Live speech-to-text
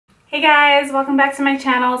Hey guys, welcome back to my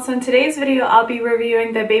channel. So in today's video, I'll be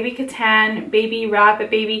reviewing the Baby Katan Baby Wrap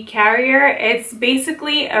Baby Carrier. It's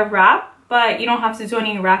basically a wrap, but you don't have to do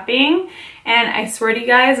any wrapping. And I swear to you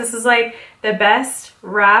guys, this is like the best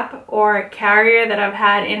wrap or carrier that I've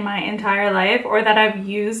had in my entire life, or that I've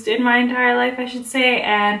used in my entire life, I should say.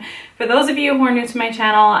 And for those of you who are new to my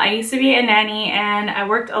channel, I used to be a nanny and I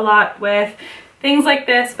worked a lot with things like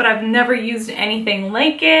this, but I've never used anything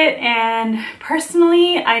like it. And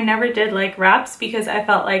personally, I never did like wraps because I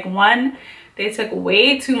felt like, one, they took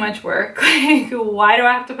way too much work. Like, why do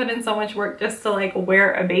I have to put in so much work just to like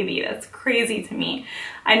wear a baby? That's crazy to me.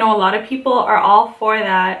 I know a lot of people are all for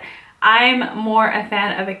that. I'm more a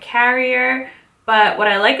fan of a carrier, but what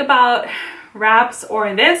I like about wraps,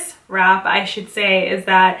 or this wrap I should say, is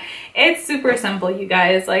that it's super simple, you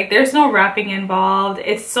guys. Like, there's no wrapping involved.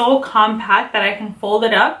 It's so compact that I can fold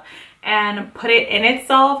it up and put it in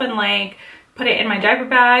itself and like put it in my diaper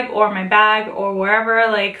bag or my bag or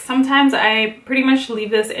wherever. Like, sometimes I pretty much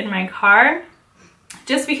leave this in my car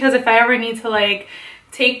just because if I ever need to like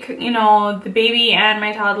take, you know, the baby and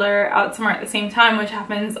my toddler out somewhere at the same time, which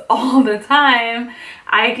happens all the time,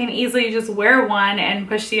 I can easily just wear one and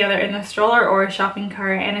push the other in the stroller or a shopping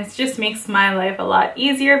cart, and it just makes my life a lot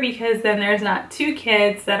easier because then there's not two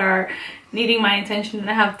kids that are needing my attention and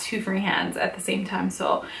I have two free hands at the same time.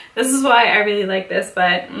 So this is why I really like this.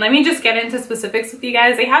 But let me just get into specifics with you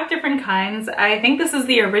guys. They have different kinds. I think this is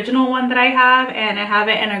the original one that I have, and I have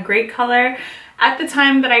it in a great color. At the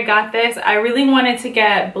time that I got this, I really wanted to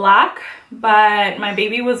get black, but my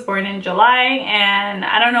baby was born in July, and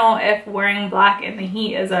I don't know if wearing black in the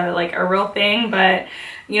heat is a real thing, but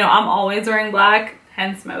you know, I'm always wearing black,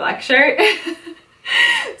 hence my black shirt.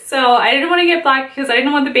 So I didn't want to get black because I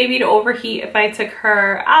didn't want the baby to overheat if I took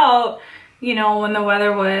her out, you know, when the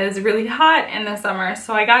weather was really hot in the summer.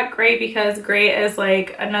 So I got gray because gray is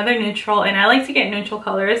like another neutral, and I like to get neutral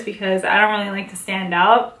colors because I don't really like to stand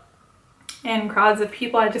out in crowds of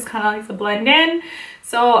people. I just kind of like to blend in.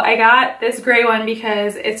 So I got this gray one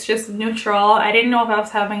because it's just neutral. I didn't know if I was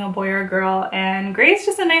having a boy or a girl, and gray is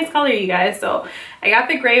just a nice color, you guys. So I got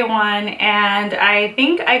the gray one, and I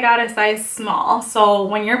think I got a size small. So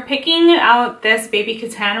when you're picking out this Baby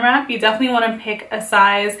Katan wrap, you definitely want to pick a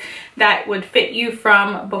size that would fit you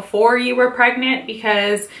from before you were pregnant,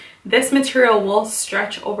 because this material will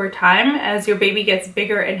stretch over time. As your baby gets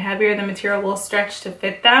bigger and heavier, the material will stretch to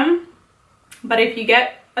fit them. But if you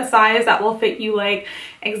get a size that will fit you like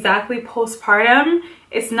exactly postpartum,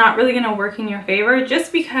 it's not really going to work in your favor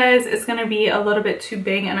just because it's going to be a little bit too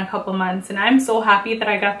big in a couple months. And I'm so happy that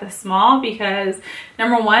I got the small because,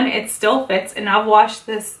 number one, it still fits, and I've washed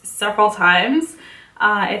this several times.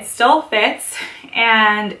 It still fits,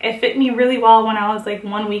 and it fit me really well when I was like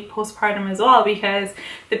 1 week postpartum as well, because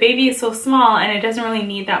the baby is so small and it doesn't really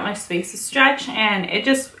need that much space to stretch, and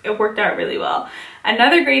it worked out really well.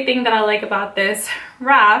 Another great thing that I like about this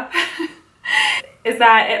wrap is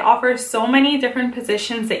that it offers so many different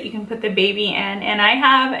positions that you can put the baby in, and I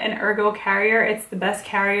have an ergo carrier. It's the best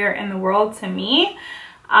carrier in the world to me,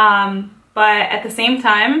 but at the same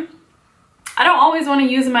time, I don't always want to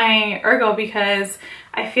use my ergo because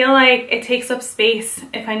I feel like it takes up space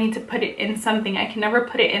if I need to put it in something. I can never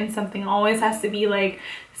put it in something. It always has to be like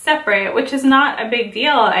separate, which is not a big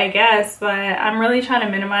deal, I guess, but I'm really trying to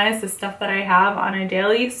minimize the stuff that I have on a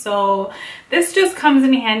daily. So this just comes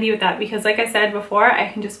in handy with that because, like I said before,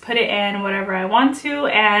 I can just put it in whatever I want to,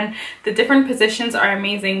 and the different positions are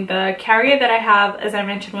amazing. The carrier that I have, as I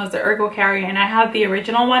mentioned, was the ergo carrier, and I have the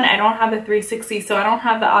original one. I don't have the 360, so I don't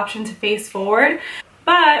have the option to face forward.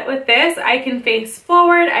 But with this, I can face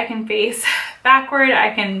forward, I can face backward,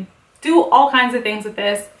 I can do all kinds of things with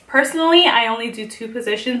this. Personally, I only do 2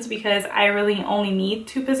 positions because I really only need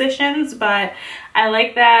 2 positions, but I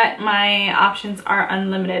like that my options are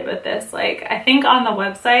unlimited with this. Like, I think on the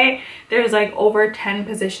website, there's like over 10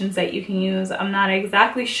 positions that you can use. I'm not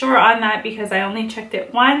exactly sure on that because I only checked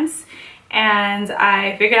it once, and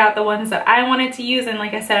I figured out the ones that I wanted to use, and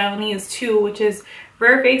like I said, I only use 2, which is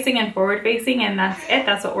rear facing and forward facing, and that's it.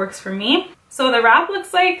 That's what works for me. So the wrap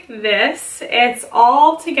looks like this. It's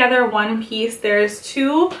all together one piece. There's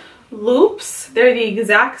 2 loops. They're the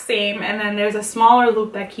exact same, and then there's a smaller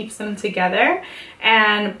loop that keeps them together.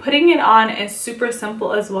 And putting it on is super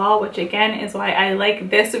simple as well, which again is why I like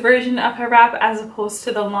this version of a wrap as opposed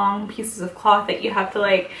to the long pieces of cloth that you have to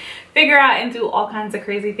like figure out and do all kinds of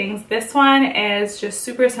crazy things. This one is just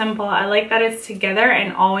super simple. I like that it's together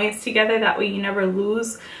and always together. That way you never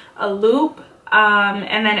lose a loop.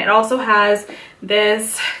 And then it also has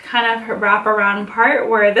this kind of wrap around part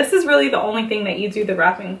where this is really the only thing that you do the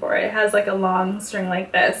wrapping for. It has like a long string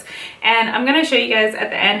like this, and I'm going to show you guys at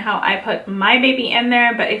the end how I put my baby in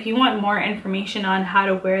there. But if you want more information on how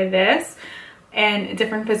to wear this and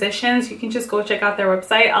different positions, you can just go check out their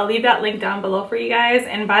website. I'll leave that link down below for you guys.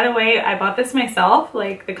 And by the way, I bought this myself.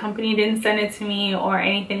 Like, the company didn't send it to me or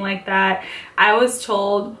anything like that. I was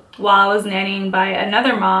told while I was nannying by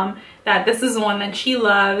another mom that this is one that she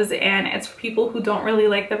loves, and it's for people who don't really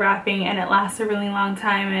like the wrapping, and it lasts a really long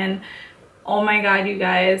time. And oh my god, you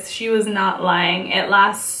guys, she was not lying. It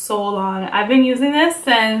lasts so long. I've been using this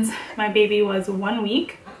since my baby was 1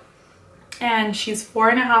 week, and she's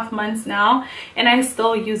 4.5 months now, and I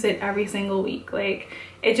still use it every single week. Like,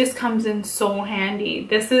 it just comes in so handy.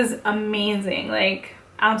 This is amazing, like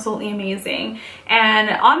absolutely amazing. And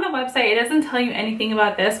on the website, it doesn't tell you anything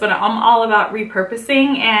about this, but I'm all about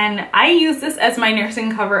repurposing, and I use this as my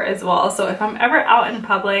nursing cover as well. So if I'm ever out in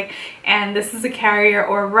public and this is a carrier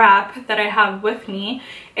or wrap that I have with me,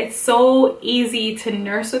 it's so easy to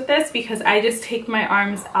nurse with this because I just take my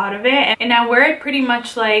arms out of it and I wear it pretty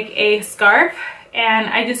much like a scarf, and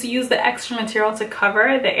I just use the extra material to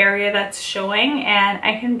cover the area that's showing, and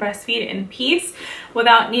I can breastfeed in peace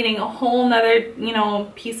without needing a whole nother, you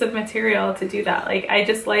know, piece of material to do that. Like, I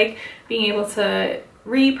just like being able to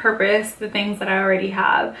repurpose the things that I already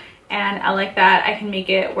have, and I like that I can make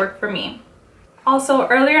it work for me. Also,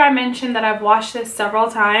 earlier I mentioned that I've washed this several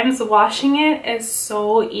times. Washing it is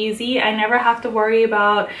so easy. I never have to worry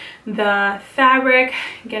about the fabric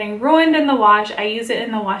getting ruined in the wash. I use it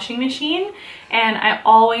in the washing machine, and I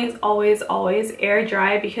always air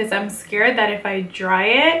dry because I'm scared that if I dry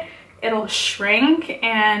it, it'll shrink,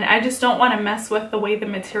 and I just don't want to mess with the way the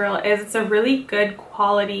material is. It's a really good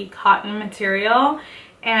quality cotton material,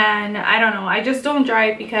 and I don't know, I just don't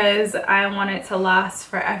dry it because I want it to last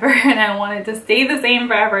forever and I want it to stay the same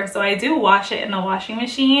forever. So I do wash it in the washing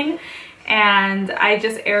machine, and I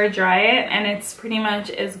just air dry it, and it's pretty much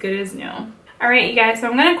as good as new. Alright, you guys, so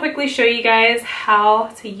I'm going to quickly show you guys how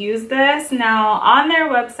to use this. Now, on their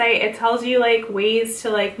website, it tells you like ways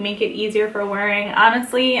to like make it easier for wearing.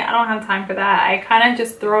 Honestly, I don't have time for that. I kind of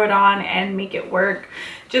just throw it on and make it work,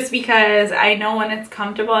 just because I know when it's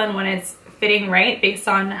comfortable and when it's fitting right based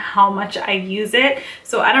on how much I use it.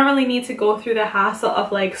 So I don't really need to go through the hassle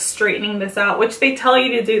of like straightening this out, which they tell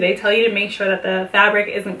you to do. They tell you to make sure that the fabric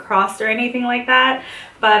isn't crossed or anything like that.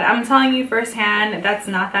 But I'm telling you firsthand, that's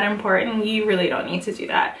not that important. You really don't need to do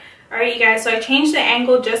that. Alright, you guys, so I changed the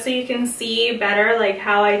angle just so you can see better like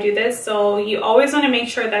how I do this. So you always want to make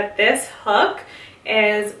sure that this hook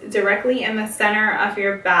is directly in the center of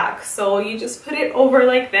your back. So you just put it over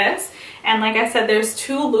like this, and like I said, there's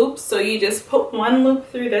 2 loops, so you just put 1 loop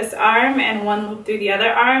through this arm and 1 loop through the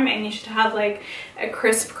other arm, and you should have like a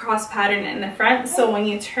crisscross pattern in the front. So when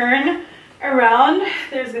you turn around,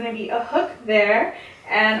 there's going to be a hook there,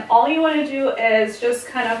 and all you want to do is just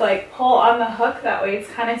kind of like pull on the hook. That way it's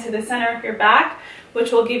kind of to the center of your back,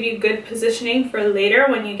 which will give you good positioning for later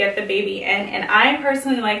when you get the baby in. And I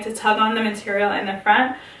personally like to tug on the material in the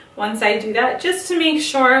front once I do that, just to make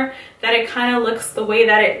sure that it kind of looks the way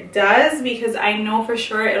that it does, because I know for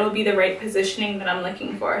sure it'll be the right positioning that I'm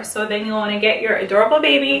looking for. So then you'll want to get your adorable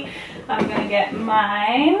baby. I'm gonna get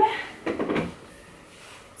mine.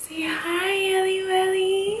 Say hi, Ellie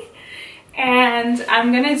Welly. And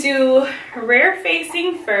I'm gonna do rear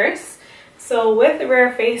facing first. So with the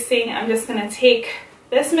rear facing, I'm just gonna take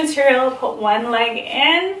this material, put 1 leg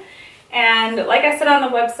in, and like I said on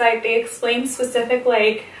the website, they explain specific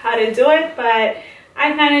like how to do it, but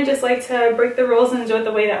I kind of just like to break the rules and do it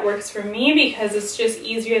the way that works for me because it's just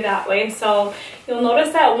easier that way. So you'll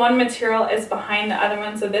notice that one material is behind the other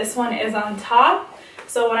one, so this one is on top.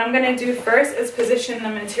 So what I'm gonna do first is position the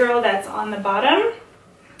material that's on the bottom,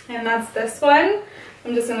 and that's this one.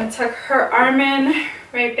 I'm just gonna tuck her arm in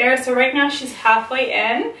right there. So right now she's halfway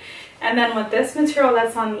in, and then with this material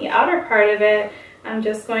that's on the outer part of it, I'm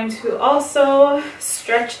just going to also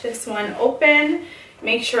stretch this one open,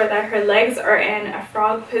 make sure that her legs are in a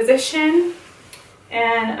frog position,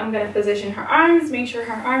 and I'm going to position her arms, make sure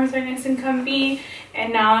her arms are nice and comfy,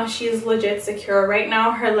 and now she's legit secure. Right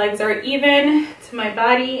now her legs are even to my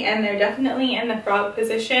body and they're definitely in the frog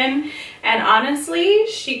position, and honestly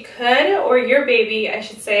she could, or your baby I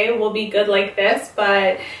should say, will be good like this,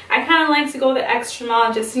 but I kind of like to go the extra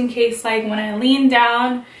mile just in case like when I lean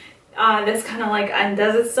down this kind of like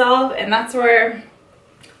undoes itself, and that's where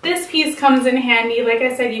this piece comes in handy. Like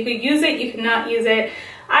I said, you could use it, you could not use it.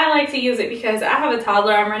 I like to use it because I have a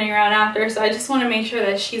toddler I'm running around after, so I just want to make sure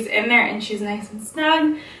that she's in there and she's nice and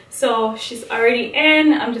snug. So she's already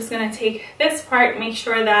in. I'm just going to take this part, make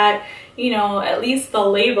sure that, you know, at least the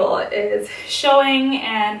label is showing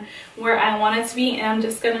and where I want it to be, and I'm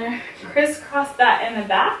just going to crisscross that in the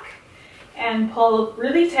back and pull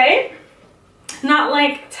really tight. Not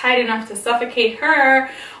like tight enough to suffocate her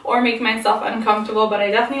or make myself uncomfortable, but I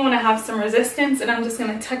definitely want to have some resistance, and I'm just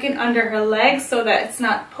going to tuck it under her legs so that it's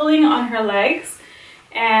not pulling on her legs.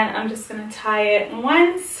 And I'm just going to tie it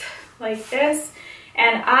once like this,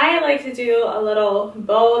 and I like to do a little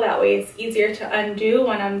bow, that way it's easier to undo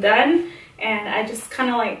when I'm done. And I just kind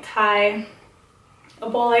of like tie a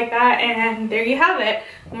bow like that, and there you have it.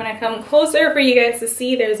 I'm going to come closer for you guys to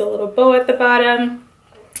see. There's a little bow at the bottom.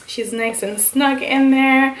 She's nice and snug in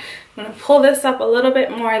there. I'm going to pull this up a little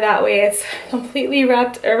bit more, that way it's completely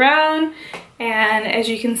wrapped around. And as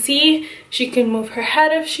you can see, she can move her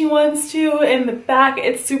head if she wants to. In the back,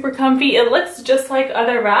 it's super comfy. It looks just like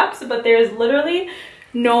other wraps, but there's literally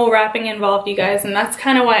no wrapping involved, you guys, and that's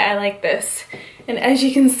kind of why I like this. And as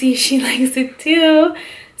you can see, she likes it too.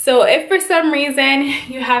 So if for some reason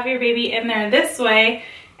you have your baby in there this way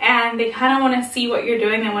and they kind of want to see what you're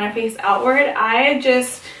doing, they want to face outward, I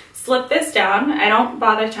just slip this down. I don't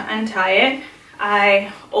bother to untie it.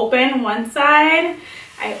 I open one side,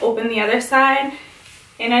 I open the other side,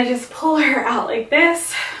 and I just pull her out like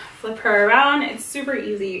this, flip her around. It's super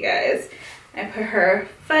easy, you guys. I put her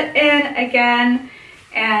foot in again,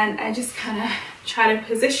 and I just kind of try to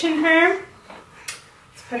position her.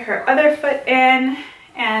 Let's put her other foot in.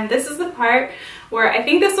 And this is the part where I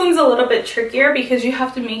think this one's a little bit trickier, because you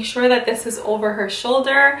have to make sure that this is over her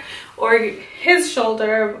shoulder or his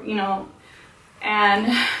shoulder, you know, and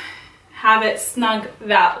have it snug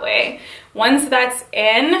that way. Once that's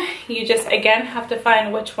in, you just again have to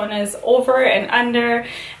find which one is over and under,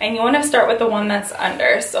 and you want to start with the one that's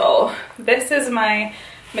under. So this is my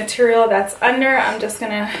material that's under. I'm just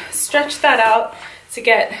gonna stretch that out to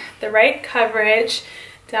get the right coverage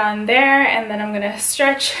down there, and then I'm gonna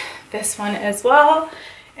stretch this one as well,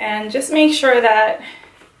 and just make sure that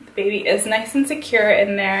the baby is nice and secure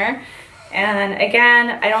in there. And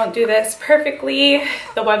again, I don't do this perfectly.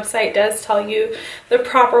 The website does tell you the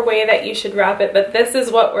proper way that you should wrap it, but this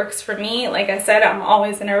is what works for me. Like I said, I'm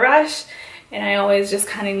always in a rush, and I always just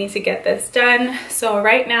kind of need to get this done. So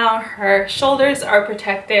right now her shoulders are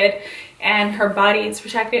protected and her body is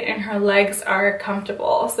protected and her legs are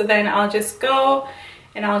comfortable. So then I'll just go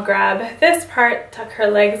and I'll grab this part, tuck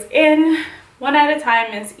her legs in. One at a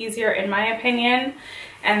time is easier in my opinion.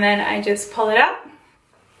 And then I just pull it up,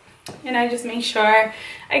 and I just make sure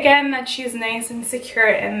again that she's nice and secure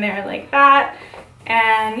in there like that.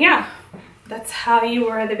 And yeah, that's how you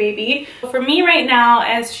wear the baby. For me right now,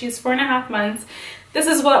 as she's 4.5 months, this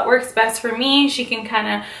is what works best for me. She can kind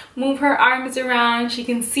of move her arms around. She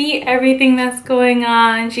can see everything that's going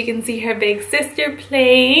on. She can see her big sister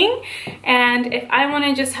playing. And if I want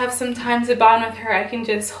to just have some time to bond with her, I can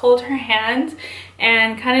just hold her hand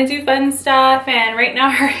and kind of do fun stuff. And right now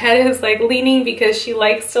her head is like leaning because she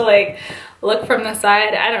likes to like look from the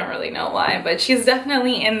side. I don't really know why, but she's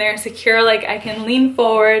definitely in there secure. Like I can lean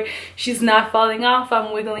forward, she's not falling off,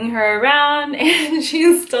 I'm wiggling her around, and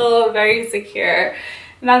she's still very secure.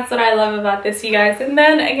 And that's what I love about this, you guys. And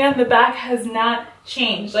then again, the back has not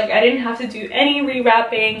changed. Like I didn't have to do any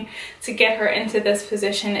rewrapping to get her into this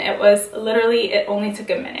position. It was literally, it only took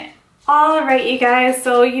a minute. Alright you guys,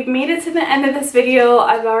 so you've made it to the end of this video.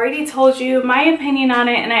 I've already told you my opinion on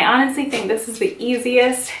it, and I honestly think this is the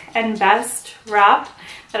easiest and best wrap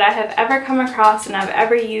that I have ever come across and I've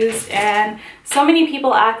ever used. And so many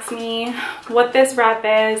people ask me what this wrap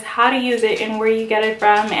is, how to use it, and where you get it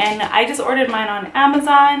from. And I just ordered mine on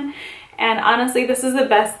Amazon. And honestly, this is the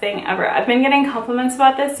best thing ever. I've been getting compliments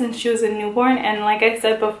about this since she was a newborn, and like I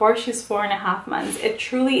said before, she's 4.5 months. It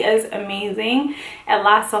truly is amazing. It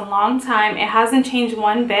lasts a long time. It hasn't changed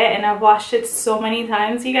one bit, and I've washed it so many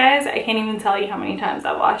times, you guys. I can't even tell you how many times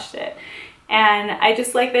I've washed it. And I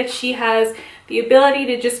just like that she has the ability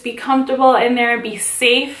to just be comfortable in there, be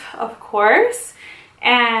safe, of course.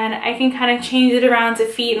 And I can kind of change it around to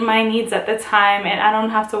fit my needs at the time, and I don't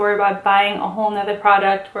have to worry about buying a whole nother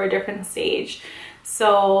product for a different stage.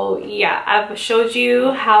 So yeah, I've showed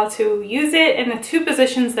you how to use it in the 2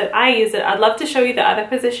 positions that I use it. I'd love to show you the other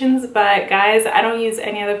positions, but guys, I don't use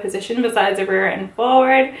any other position besides the rear and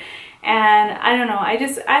forward. And I don't know,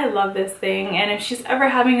 I love this thing. And if she's ever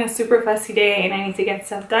having a super fussy day and I need to get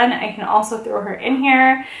stuff done, I can also throw her in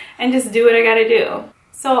here and just do what I gotta do.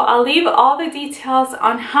 So I'll leave all the details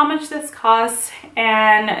on how much this costs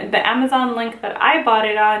and the Amazon link that I bought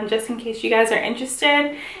it on, just in case you guys are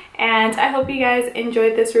interested. And I hope you guys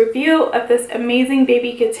enjoyed this review of this amazing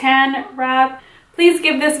baby katan wrap. Please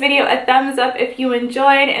give this video a thumbs up if you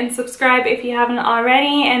enjoyed, and subscribe if you haven't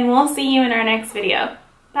already, and we'll see you in our next video.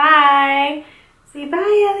 Bye! Say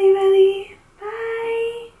bye, everybody!